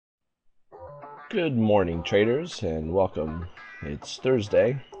Good morning, traders, and welcome. It's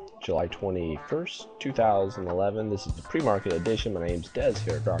Thursday, July 21st, 2011. This is the pre-market edition. My name's Des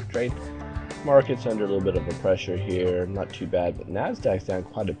here at Rock Trade. Market's under a little bit of a pressure here. Not too bad, but Nasdaq's down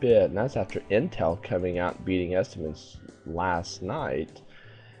quite a bit, and that's after Intel coming out and beating estimates last night.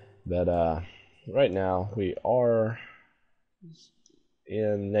 But right now, we are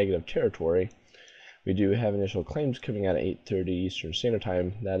in negative territory. We do have initial claims coming out at 8:30 Eastern Standard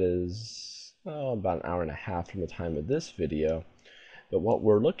Time. That is about an hour and a half from the time of this video. But what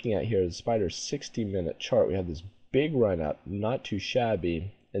we're looking at here is Spider's 60-minute chart. We have this big run up, not too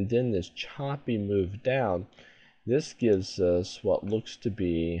shabby, and then this choppy move down. This gives us what looks to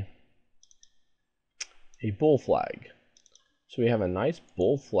be a bull flag. So we have a nice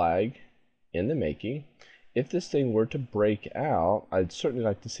bull flag in the making. If this thing were to break out, I'd certainly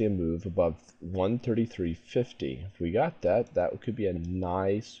like to see a move above 133.50. If we got that, that could be a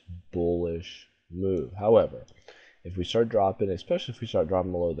nice bullish move. However, if we start dropping, especially if we start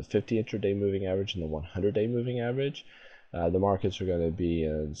dropping below the 50 intraday moving average and the 100-day moving average, the markets are going to be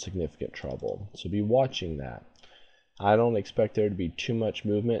in significant trouble. So be watching that. I don't expect there to be too much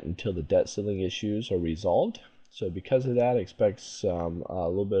movement until the debt ceiling issues are resolved. So because of that, I expect a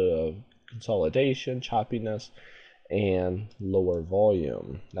little bit of consolidation, choppiness, and lower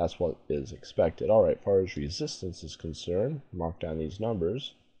volume. That's what is expected. All right, as far as resistance is concerned, mark down these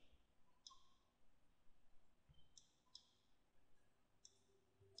numbers.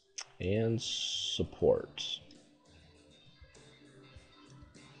 And support.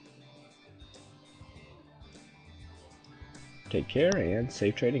 Take care and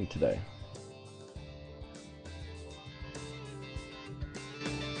safe trading today.